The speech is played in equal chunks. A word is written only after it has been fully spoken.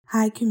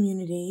Hi,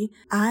 community.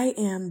 I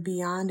am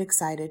beyond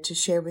excited to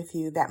share with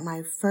you that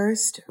my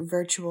first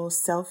virtual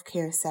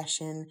self-care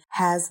session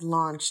has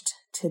launched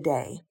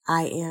today.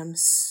 I am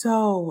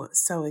so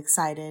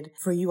excited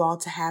for you all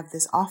to have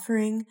this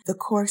offering. The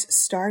course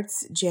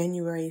starts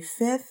January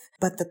 5th,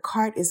 but the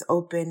cart is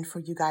open for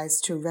you guys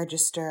to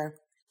register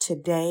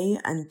today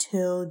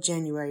until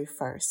January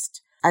 1st.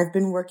 I've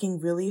been working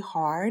really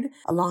hard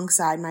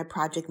alongside my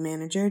project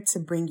manager to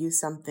bring you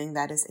something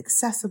that is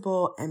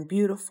accessible and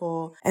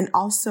beautiful and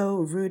also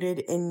rooted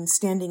in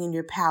standing in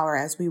your power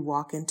as we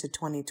walk into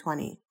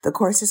 2020. The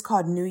course is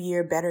called New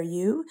Year, Better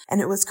You, and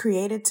it was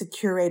created to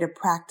curate a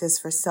practice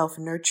for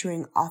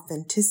self-nurturing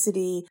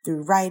authenticity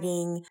through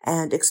writing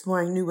and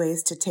exploring new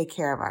ways to take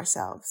care of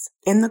ourselves.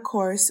 In the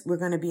course, we're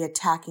going to be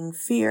attacking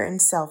fear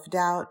and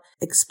self-doubt,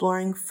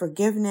 exploring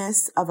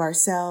forgiveness of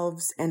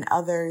ourselves and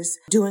others,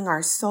 doing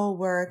our soul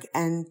work,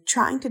 and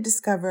trying to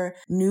discover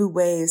new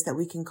ways that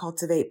we can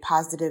cultivate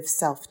positive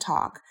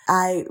self-talk.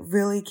 I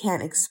really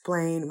can't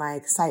explain my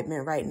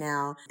excitement right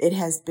now. It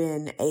has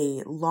been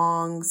a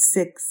long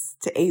 6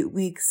 to 8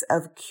 weeks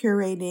of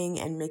curating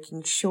and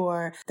making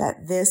sure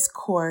that this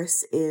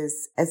course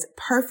is as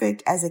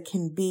perfect as it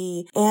can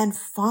be and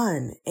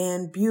fun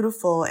and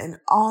beautiful and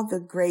all the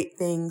great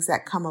things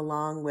that come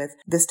along with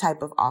this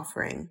type of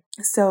offering.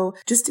 So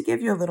just to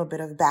give you a little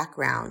bit of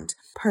background,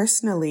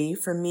 personally,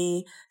 for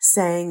me,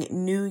 saying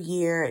New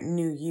Year,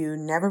 New You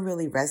never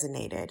really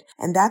resonated.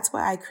 And that's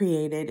why I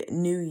created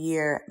New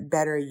Year,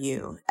 Better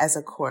You as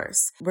a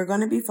course. We're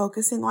going to be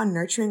focusing on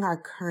nurturing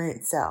our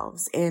current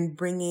selves and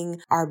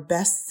bringing our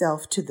best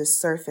self to the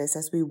surface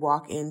as we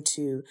walk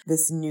into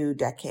this new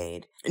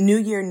decade. New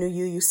Year, New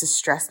You used to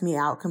stress me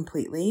out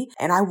completely,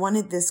 and I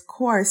wanted this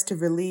course to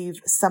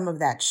relieve some of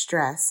that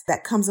stress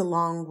that comes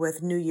along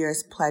with New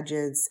Year's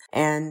pledges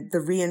and the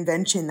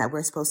reinvention that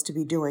we're supposed to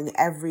be doing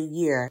every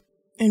year.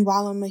 And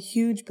while I'm a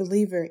huge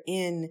believer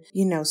in,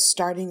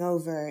 starting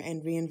over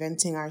and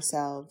reinventing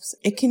ourselves,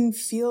 it can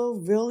feel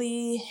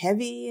really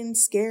heavy and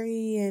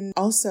scary and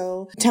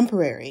also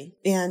temporary.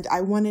 And I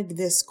wanted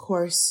this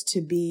course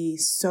to be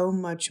so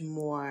much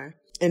more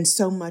and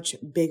so much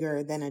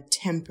bigger than a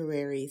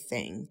temporary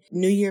thing.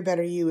 New Year,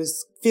 Better You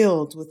is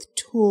filled with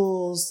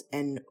tools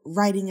and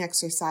writing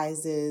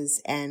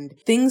exercises and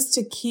things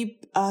to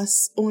keep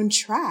us on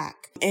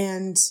track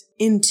and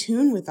in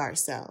tune with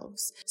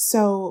ourselves.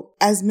 So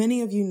as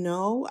many of you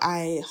know,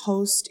 I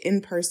host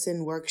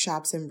in-person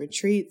workshops and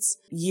retreats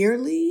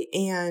yearly,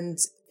 and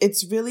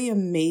it's really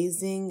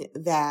amazing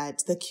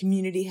that the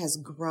community has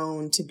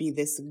grown to be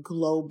this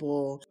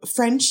global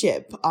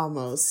friendship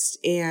almost.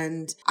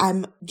 And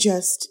I'm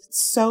just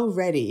so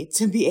ready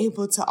to be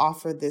able to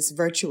offer this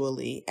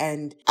virtually.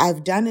 And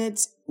I've done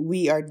it.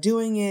 We are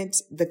doing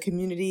it. The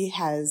community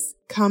has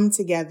come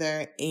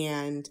together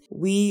and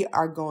we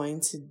are going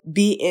to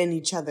be in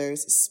each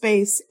other's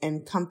space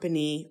and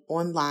company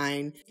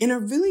online in a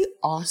really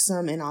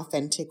awesome and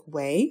authentic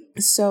way.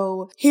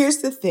 So here's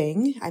the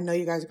thing. I know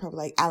you guys are probably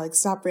like, Alex,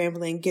 stop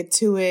rambling, get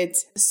to it.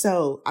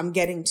 So I'm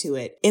getting to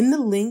it. In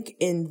the link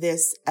in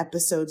this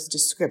episode's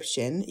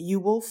description, you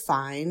will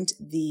find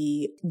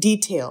the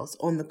details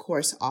on the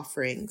course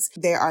offerings.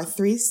 There are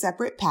 3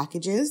 separate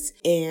packages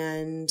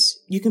and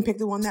you can pick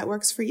the one that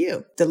works for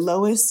you. The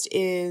lowest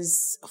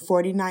is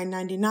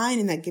 $49.99,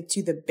 and that gets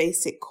you the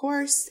basic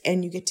course,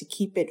 and you get to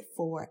keep it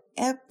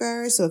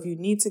forever. So if you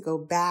need to go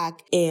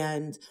back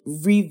and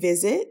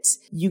revisit,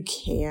 you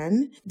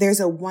can. There's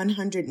a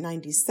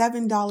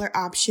 $197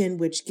 option,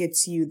 which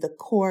gets you the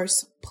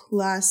course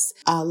plus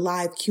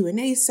live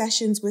Q&A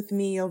sessions with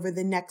me over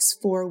the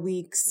next 4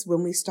 weeks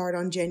when we start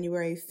on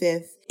January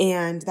 5th.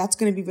 And that's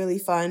going to be really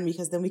fun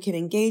because then we can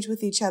engage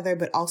with each other,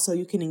 but also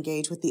you can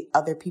engage with the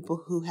other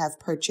people who have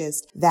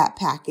purchased that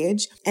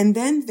package. And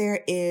then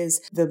there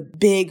is the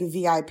big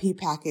VIP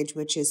package,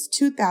 which is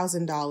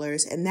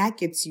 $2,000. And that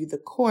gets you the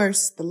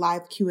course, the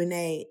live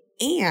Q&A,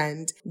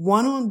 and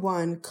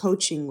one-on-one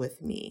coaching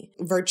with me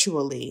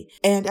virtually.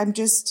 And I'm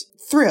just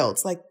thrilled.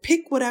 Like,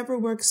 pick whatever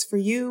works for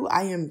you.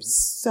 I am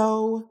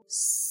so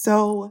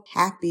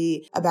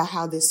happy about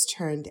how this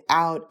turned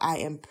out. I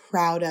am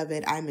proud of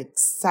it. I'm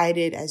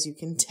excited. As you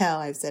can tell,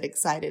 I've said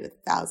excited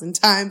 1,000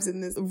 times in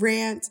this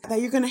rant,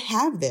 that you're going to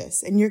have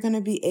this and you're going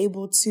to be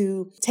able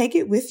to take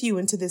it with you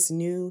into this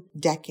new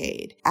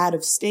decade. Out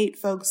of state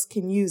folks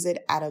can use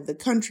it. Out of the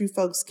country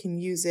folks can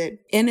use it.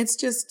 And it's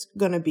just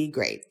going to be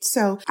great.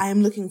 So I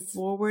am looking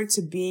forward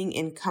to being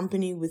in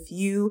company with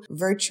you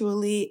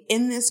virtually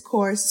in this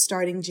course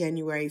starting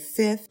January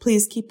 5th.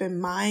 Please keep in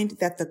mind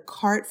that the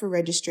cart for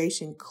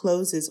registration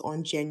closes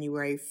on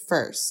January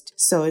 1st.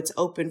 So it's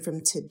open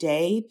from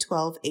today,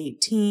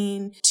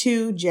 12/18,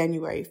 to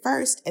January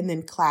 1st, and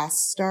then class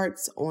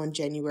starts on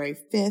January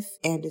 5th,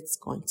 and it's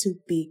going to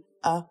be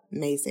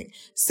amazing.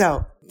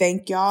 So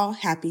thank y'all.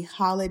 Happy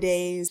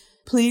holidays.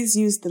 Please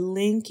use the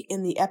link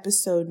in the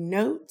episode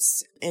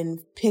notes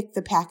and pick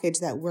the package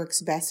that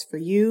works best for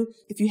you.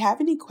 If you have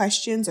any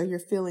questions or you're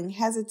feeling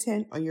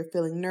hesitant or you're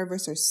feeling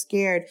nervous or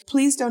scared,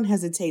 please don't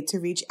hesitate to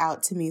reach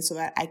out to me so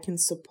that I can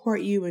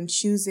support you in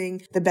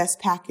choosing the best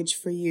package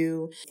for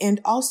you. And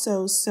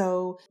also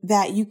so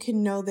that you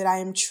can know that I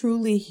am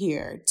truly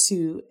here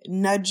to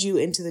nudge you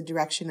into the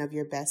direction of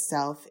your best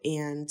self.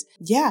 And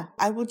yeah,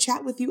 I will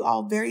chat with you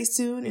all very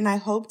soon. And I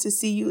hope to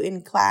see you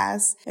in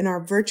class in our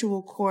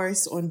virtual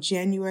course on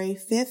January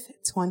 5th,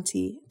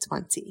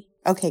 2020.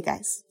 Okay,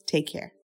 guys, take care.